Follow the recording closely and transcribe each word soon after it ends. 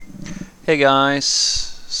Hey guys,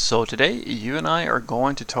 so today you and I are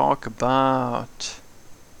going to talk about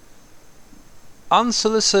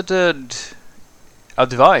unsolicited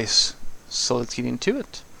advice. So let's get into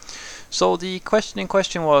it. So the question in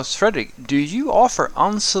question was, Frederick, do you offer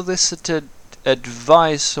unsolicited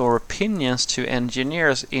advice or opinions to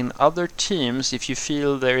engineers in other teams if you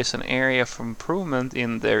feel there is an area for improvement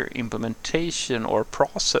in their implementation or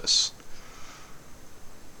process?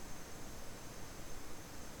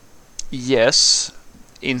 Yes,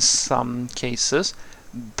 in some cases,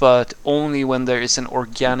 but only when there is an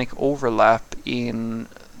organic overlap in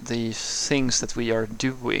the things that we are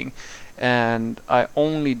doing. And I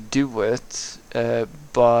only do it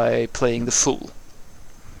by playing the fool.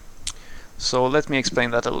 So let me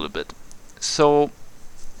explain that a little bit. So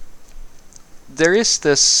there is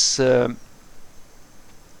this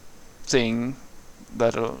thing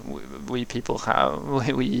that we people have,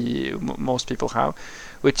 most people have,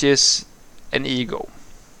 which is an ego.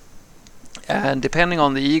 And depending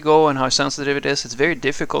on the ego and how sensitive it is, it's very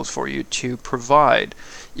difficult for you to provide,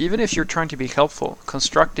 even if you're trying to be helpful,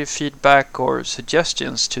 constructive feedback or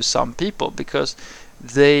suggestions to some people, because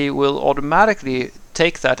they will automatically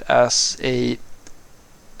take that as an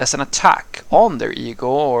attack on their ego,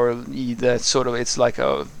 or that sort of it's like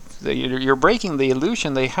you're breaking the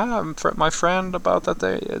illusion they have, my friend, about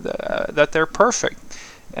that they're perfect.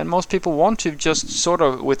 And most people want to just sort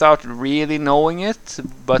of, without really knowing it,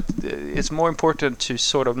 but it's more important to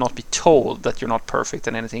sort of not be told that you're not perfect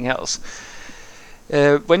than anything else.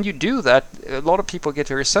 When you do that, a lot of people get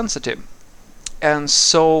very sensitive. And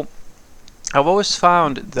so I've always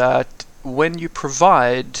found that when you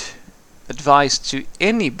provide advice to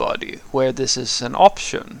anybody where this is an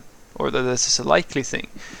option or that this is a likely thing,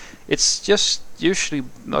 it's just usually,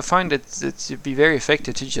 I find it to be very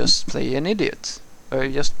effective to just play an idiot. Or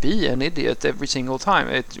just be an idiot every single time.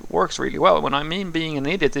 It works really well. When I mean being an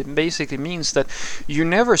idiot, it basically means that you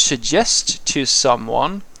never suggest to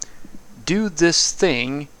someone, do this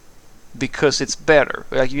thing because it's better.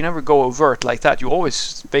 Like, you never go overt like that. You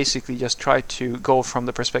always basically just try to go from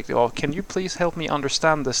the perspective of, can you please help me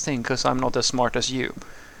understand this thing because I'm not as smart as you?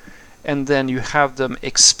 And then you have them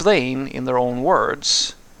explain in their own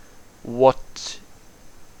words what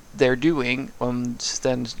they're doing, and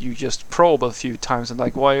then you just probe a few times and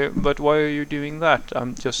like, why are you doing that?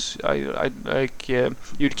 I'm just I like you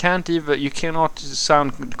cannot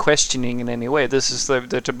sound questioning in any way. This is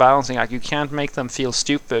the balancing act. You can't make them feel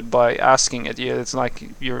stupid by asking it. Yeah, it's like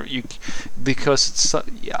you because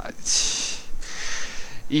it's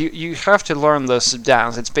you have to learn this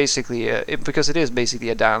dance. It's basically because it is basically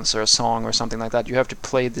a dance or a song or something like that. You have to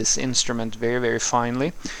play this instrument very, very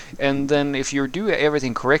finely, and then if you do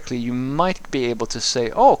everything correctly, you might be able to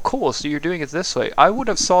say, "Oh, cool! So you're doing it this way." I would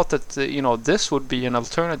have thought that this would be an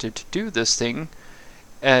alternative to do this thing,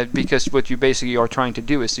 because what you basically are trying to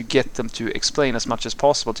do is to get them to explain as much as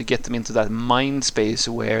possible, to get them into that mind space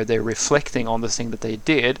where they're reflecting on the thing that they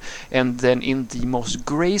did, and then in the most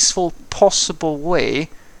graceful possible way.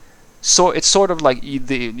 So it's sort of like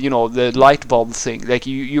the light bulb thing. Like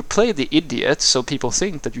you play the idiot, so people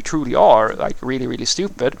think that you truly are like really, really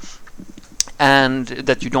stupid, and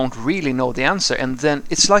that you don't really know the answer. And then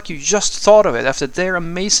it's like you just thought of it after their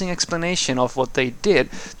amazing explanation of what they did.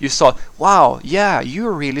 You thought, wow, yeah,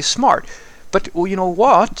 you're really smart. But you know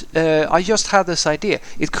what? I just had this idea.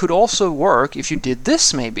 It could also work if you did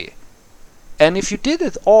this, maybe. And if you did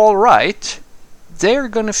it all right, they're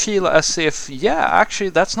gonna feel as if, yeah, actually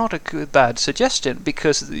that's not a bad suggestion,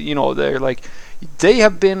 because they're like, they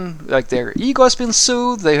have been like, their ego has been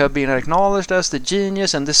soothed, they have been acknowledged as the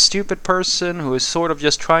genius, and this stupid person who is sort of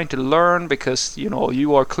just trying to learn because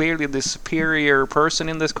you are clearly the superior person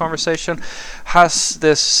in this conversation has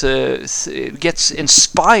this gets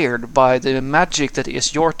inspired by the magic that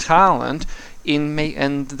is your talent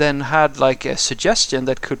and then had like a suggestion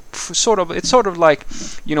that could it's sort of like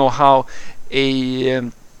how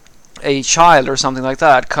a child or something like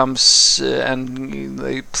that comes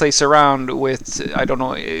and plays around with, I don't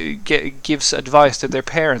know, gives advice to their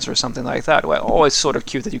parents or something like that. Well, oh, it's sort of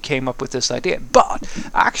cute that you came up with this idea. But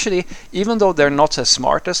actually, even though they're not as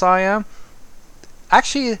smart as I am,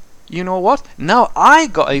 actually, you know what? Now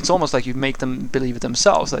it's almost like you make them believe it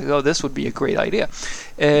themselves. Like, oh, this would be a great idea.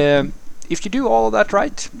 If you do all of that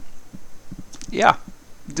right, yeah,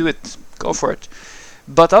 do it. Go for it.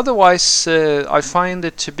 But otherwise, I find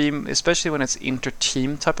it to be, especially when it's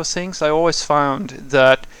inter-team type of things, I always found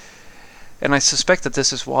that, and I suspect that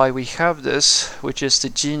this is why we have this, which is the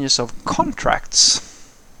genius of contracts.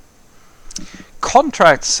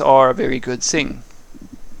 Contracts are a very good thing.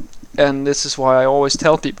 And this is why I always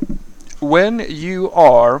tell people, when you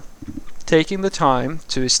are taking the time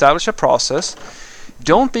to establish a process.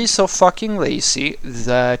 Don't be so fucking lazy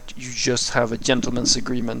that you just have a gentleman's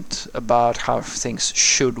agreement about how things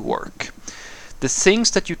should work. The things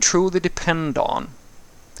that you truly depend on,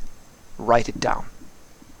 write it down.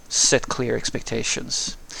 Set clear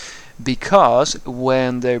expectations. Because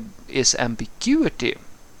when there is ambiguity,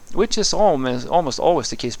 which is almost always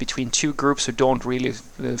the case between two groups who don't really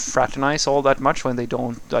fraternize all that much, when they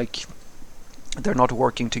don't, like, they're not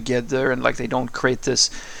working together and like they don't create this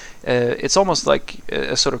it's almost like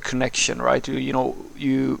a sort of connection, right?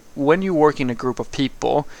 When you work in a group of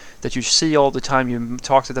people that you see all the time, you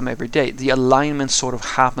talk to them every day, the alignment sort of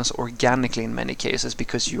happens organically in many cases,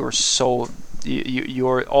 because you're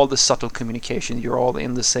all the subtle communication, you're all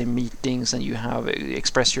in the same meetings, and you have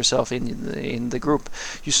expressed yourself in the group,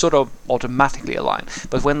 you sort of automatically align.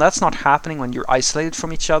 But when that's not happening, when you're isolated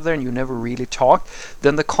from each other and you never really talk,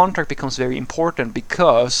 then the contract becomes very important,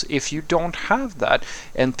 because if you don't have that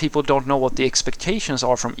and people don't know what the expectations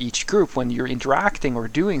are from each group when you're interacting or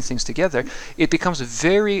doing things together, it becomes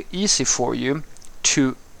very easy for you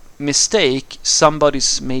to mistake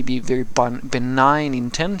somebody's maybe very benign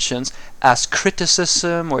intentions as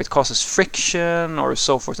criticism, or it causes friction, or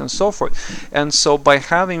so forth and so forth. And so by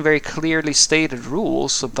having very clearly stated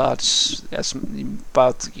rules about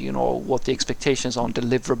what the expectations on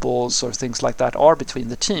deliverables or things like that are between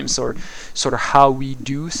the teams, or sort of how we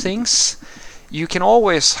do things, you can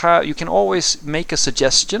always make a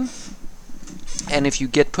suggestion. And if you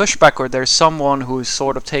get pushback, or there's someone who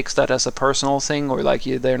sort of takes that as a personal thing, or like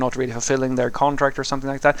they're not really fulfilling their contract or something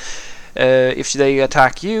like that, if they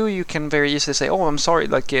attack you, you can very easily say, "Oh, I'm sorry.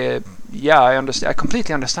 Yeah, I understand. I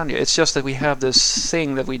completely understand you. It's just that we have this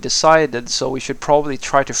thing that we decided, so we should probably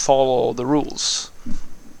try to follow the rules."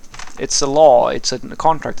 It's a law, it's a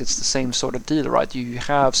contract, it's the same sort of deal, right? You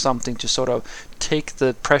have something to sort of take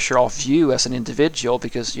the pressure off you as an individual,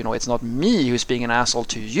 because it's not me who's being an asshole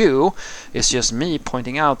to you, it's just me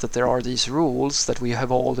pointing out that there are these rules that we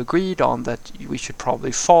have all agreed on that we should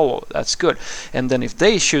probably follow. That's good. And then if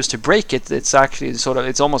they choose to break it, it's actually it's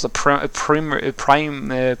almost a primal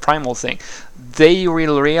thing. They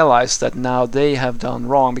will realize that now they have done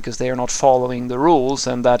wrong because they are not following the rules,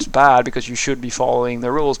 and that's bad, because you should be following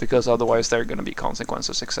the rules, because otherwise there are going to be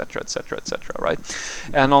consequences, etc., etc., etc., right?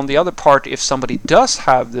 And on the other part, if somebody does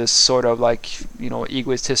have this sort of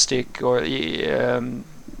egoistic or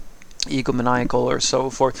egomaniacal or so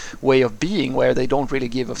forth way of being, where they don't really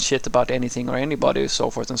give a shit about anything or anybody,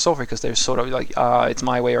 so forth and so forth, because they're sort of like, it's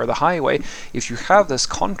my way or the highway. If you have this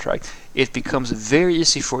contract, it becomes very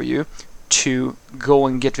easy for you to go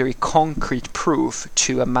and get very concrete proof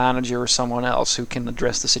to a manager or someone else who can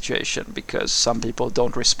address the situation, because some people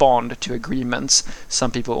don't respond to agreements, some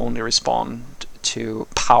people only respond to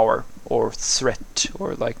power or threat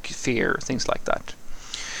or like fear, things like that.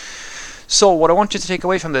 So what I want you to take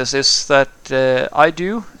away from this is that I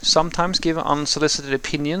do sometimes give unsolicited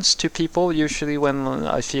opinions to people, usually when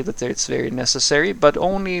I feel that it's very necessary, but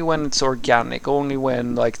only when it's organic, only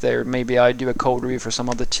when maybe I do a code review for some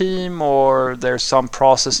other team, or there's some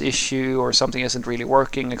process issue, or something isn't really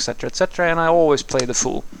working, etc., etc., and I always play the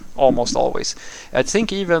fool, almost always. I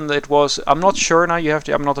think even I'm not sure now,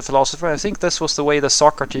 I'm not a philosopher, I think this was the way that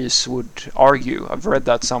Socrates would argue. I've read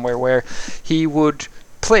that somewhere, where he would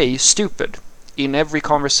play stupid in every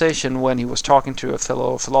conversation when he was talking to a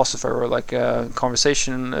fellow philosopher, or like a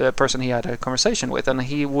person he had a conversation with, and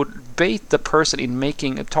he would bait the person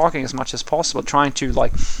in talking as much as possible, trying to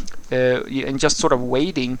and just sort of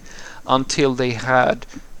waiting until they had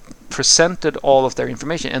presented all of their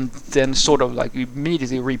information, and then sort of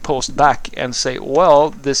immediately repost back and say,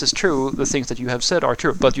 well, this is true, the things that you have said are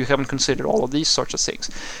true, but you haven't considered all of these sorts of things,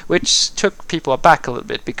 which took people aback a little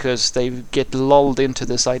bit, because they get lulled into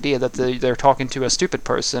this idea that they're talking to a stupid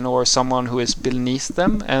person or someone who is beneath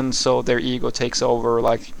them, and so their ego takes over.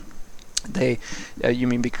 You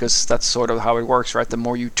mean because that's sort of how it works, right? The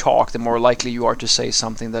more you talk, the more likely you are to say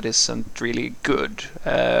something that isn't really good.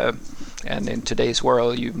 And in today's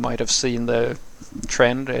world, you might have seen the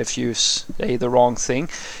trend: if you say the wrong thing,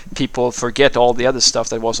 people forget all the other stuff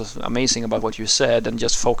that was amazing about what you said, and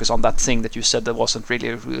just focus on that thing that you said that wasn't really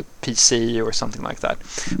PC or something like that,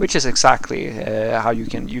 which is exactly how you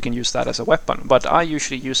can use that as a weapon. But I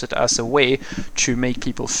usually use it as a way to make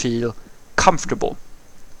people feel comfortable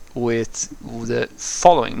with the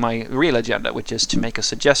following my real agenda, which is to make a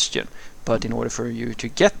suggestion. But in order for you to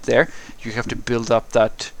get there, you have to build up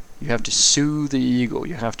that. You have to soothe the ego.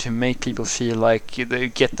 You have to make people feel like they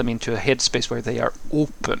get them into a headspace where they are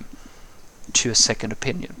open to a second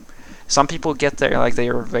opinion. Some people get there, like they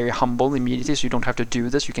are very humble immediately, so you don't have to do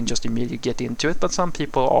this, you can just immediately get into it. But some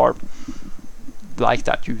people are like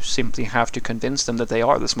that. You simply have to convince them that they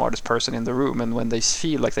are the smartest person in the room, and when they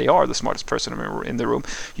feel like they are the smartest person in the room,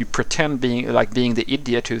 you pretend being the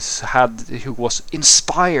idiot who was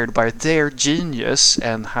inspired by their genius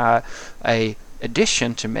and had a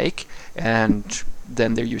addition to make, and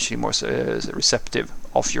then they're usually more receptive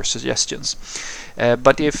of your suggestions.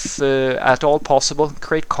 But if at all possible,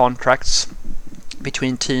 create contracts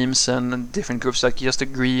between teams and different groups that just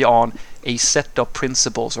agree on a set of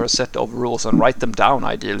principles or a set of rules, and write them down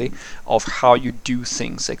ideally, of how you do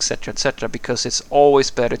things, etc., etc. Because it's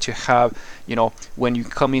always better to have, when you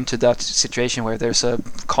come into that situation where there's a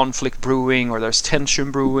conflict brewing or there's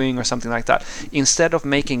tension brewing or something like that, instead of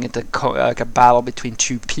making it like a battle between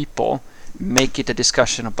two people, make it a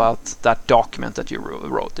discussion about that document that you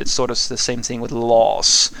wrote. It's sort of the same thing with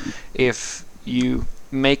laws. If you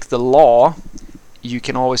make the law, you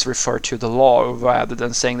can always refer to the law rather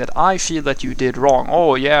than saying that I feel that you did wrong.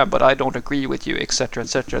 Oh yeah, but I don't agree with you, etc.,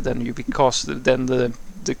 etc. Then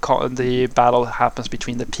the battle happens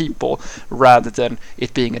between the people rather than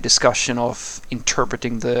it being a discussion of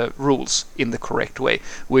interpreting the rules in the correct way,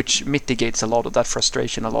 which mitigates a lot of that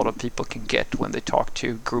frustration a lot of people can get when they talk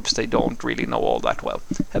to groups they don't really know all that well.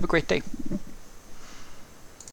 Have a great day.